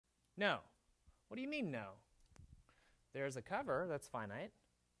No. What do you mean no? There's a cover that's finite.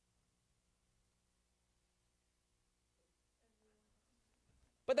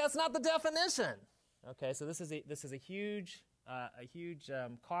 But that's not the definition. Okay, so this is a huge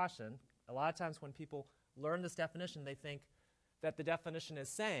caution. A lot of times when people learn this definition, they think that the definition is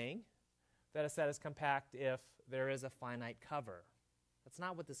saying that a set is compact if there is a finite cover. That's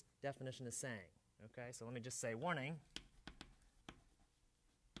not what this definition is saying. Okay, so let me just say, warning.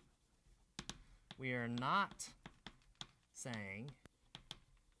 We are not saying,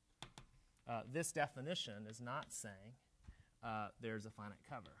 this definition is not saying there's a finite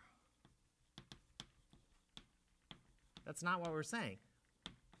cover. That's not what we're saying.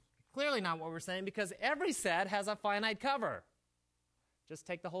 Clearly not what we're saying, because every set has a finite cover. Just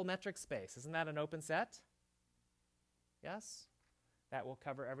take the whole metric space. Isn't that an open set? Yes? That will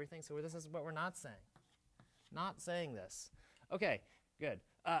cover everything. So this is what we're not saying. Not saying this. Okay, good.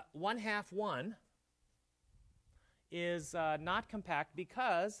 1/2 1 is not compact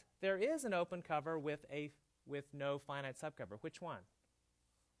because there is an open cover with no finite subcover. Which one?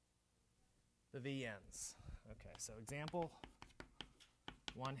 The VNs. Okay, so example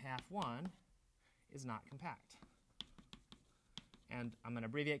 1/2 1 is not compact. And I'm going to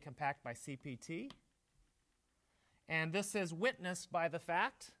abbreviate compact by CPT. And this is witnessed by the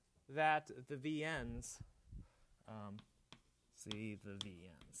fact that the VNs, see the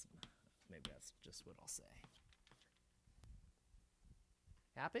VNs. Maybe that's just what I'll say.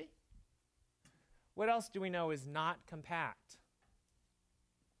 Happy? What else do we know is not compact?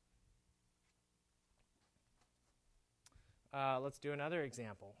 Let's do another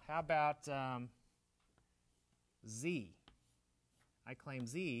example. How about Z? I claim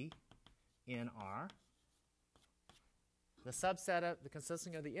Z in R. The subset of the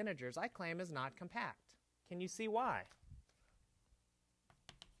consisting of the integers I claim is not compact. Can you see why?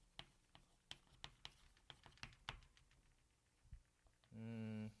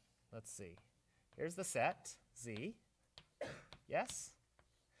 Let's see. Here's the set, Z. Yes?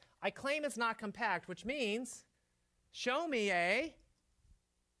 I claim it's not compact, which means show me a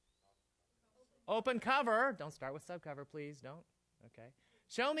open cover. Don't start with subcover, please. Don't. Okay.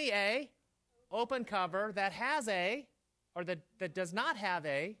 Show me a open cover that has a, or that does not have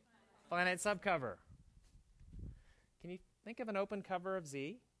a finite subcover. Can you think of an open cover of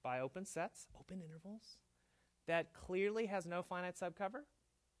Z by open sets, open intervals, that clearly has no finite subcover?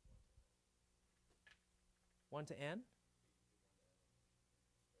 1 to n?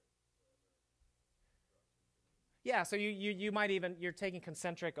 Yeah, so you might even, you're taking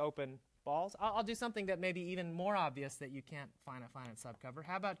concentric open balls. I'll do something that may be even more obvious that you can't find a finite subcover.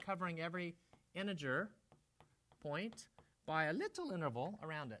 How about covering every integer point by a little interval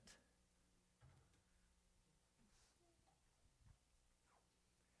around it?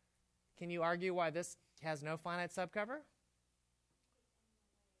 Can you argue why this has no finite subcover?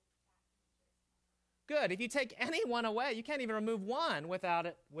 Good. If you take any one away, you can't even remove one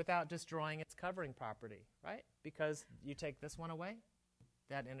without destroying its covering property, right? Because you take this one away,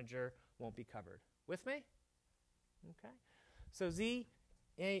 that integer won't be covered. With me? Okay. So Z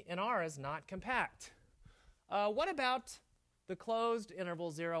in R is not compact. What about the closed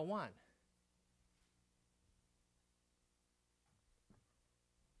interval 0, 1?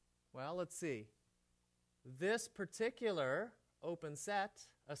 Well, let's see. This particular open set,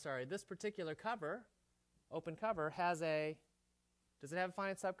 this particular cover, open cover, has a, does it have a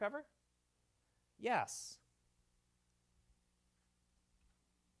finite subcover? Yes.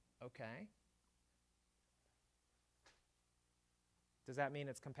 Okay. Does that mean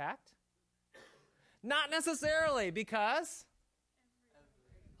it's compact? Not necessarily, because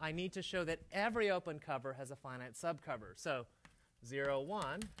I need to show that every open cover has a finite subcover. So 0,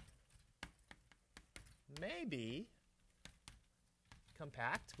 1 may be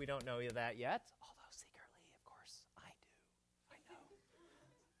compact. We don't know that yet. Although secretly, of course, I do.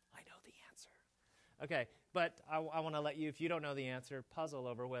 I know the answer. Okay, but I want to let you, if you don't know the answer, puzzle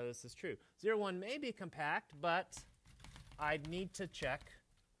over whether this is true. 0, 1 may be compact, but I need to check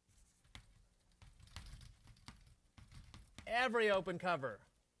every open cover.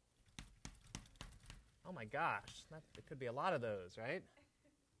 Oh my gosh, there could be a lot of those, right?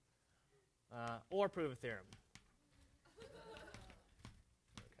 Or prove a theorem.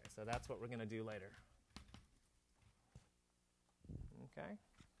 Okay, so that's what we're going to do later. Okay.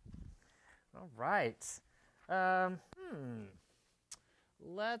 All right.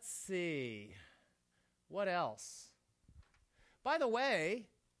 Let's see. What else? By the way,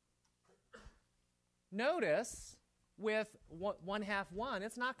 notice with 1/2 1,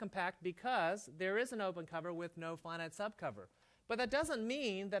 it's not compact because there is an open cover with no finite subcover. But that doesn't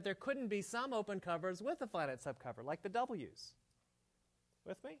mean that there couldn't be some open covers with a finite subcover, like the W's.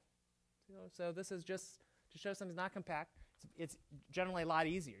 With me? So this is just to show something's not compact. It's generally a lot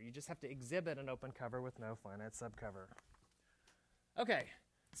easier. You just have to exhibit an open cover with no finite subcover. Okay,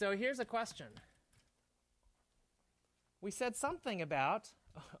 so here's a question. We said something about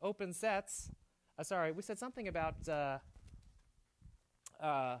open sets. We said something about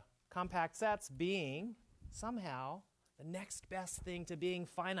compact sets being somehow the next best thing to being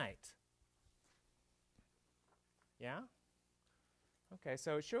finite. Yeah? Okay,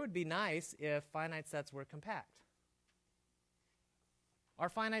 so it sure would be nice if finite sets were compact. Are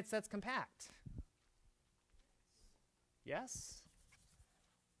finite sets compact? Yes?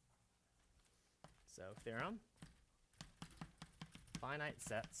 So, theorem. Finite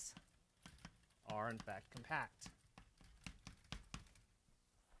sets are in fact compact.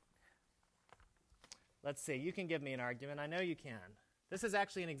 Let's see, you can give me an argument. I know you can. This is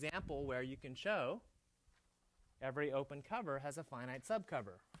actually an example where you can show every open cover has a finite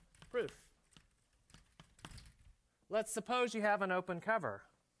subcover. Proof. Let's suppose you have an open cover.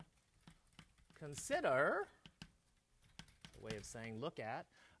 Consider, a way of saying look at,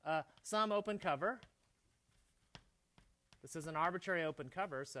 some open cover. This is an arbitrary open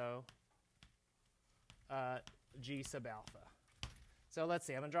cover, so G sub alpha. So let's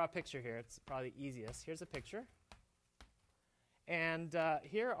see, I'm going to draw a picture here. It's probably the easiest. Here's a picture. And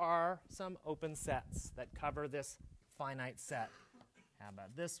here are some open sets that cover this finite set. How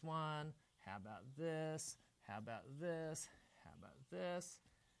about this one? How about this? How about this? How about this?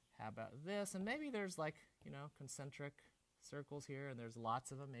 How about this? And maybe there's like, concentric circles here, and there's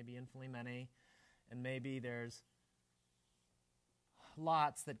lots of them, maybe infinitely many. And maybe there's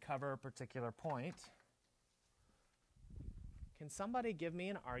lots that cover a particular point. Can somebody give me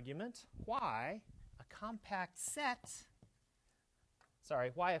an argument why a compact set,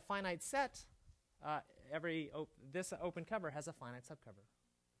 why a finite set, this open cover has a finite subcover?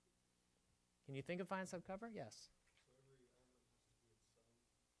 Can you think of finite subcover? Yes.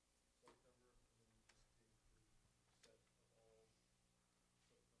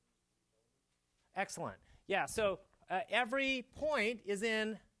 Excellent. Yeah, so every point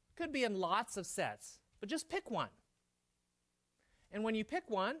could be in lots of sets, but just pick one. And when you pick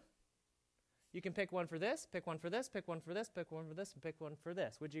one, you can pick one for this, pick one for this, pick one for this, pick one for this, and pick one for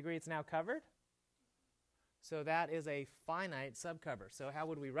this. Would you agree it's now covered? So that is a finite subcover. So how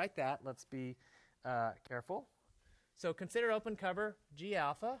would we write that? Let's be careful. So consider open cover G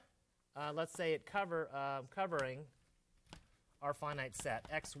alpha. Let's say it covering our finite set,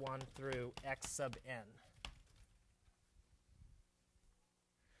 x1 through x sub n.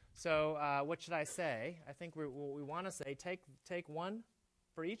 So what should I say? I think what we want to say, take one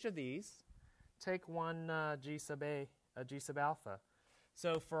for each of these. Take one G sub alpha.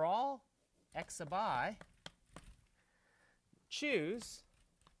 So for all x sub I, choose,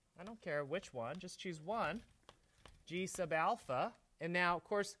 I don't care which one, just choose one, G sub alpha. And now, of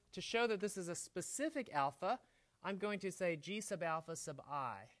course, to show that this is a specific alpha, I'm going to say G sub alpha sub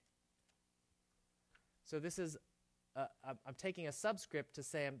I. So this is, I'm taking a subscript to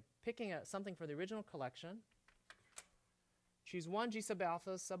say I'm picking something for the original collection. Choose one G sub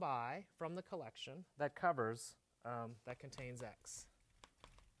alpha sub I from the collection that covers, that contains x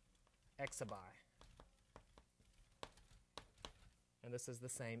sub I. And this is the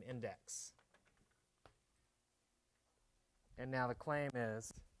same index. And now the claim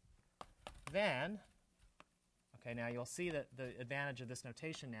is, then, okay, now you'll see that the advantage of this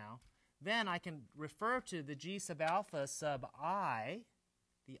notation now. Then I can refer to the G sub alpha sub I,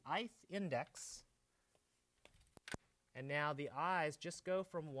 the ith index, and now the i's just go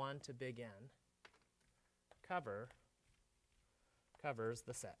from 1 to big N. Covers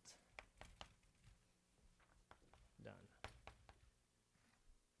the set. Done.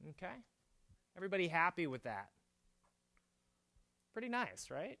 Okay? Everybody happy with that? Pretty nice,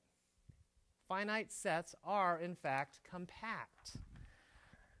 right? Finite sets are, in fact, compact.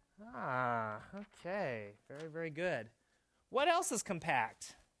 Okay. Very, very good. What else is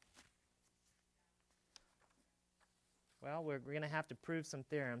compact? Well, we're going to have to prove some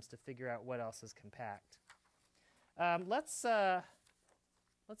theorems to figure out what else is compact. Let's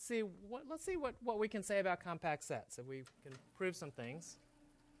see what we can say about compact sets. If we can prove some things,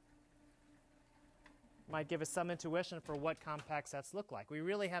 might give us some intuition for what compact sets look like. We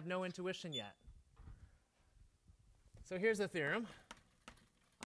really have no intuition yet. So here's a theorem.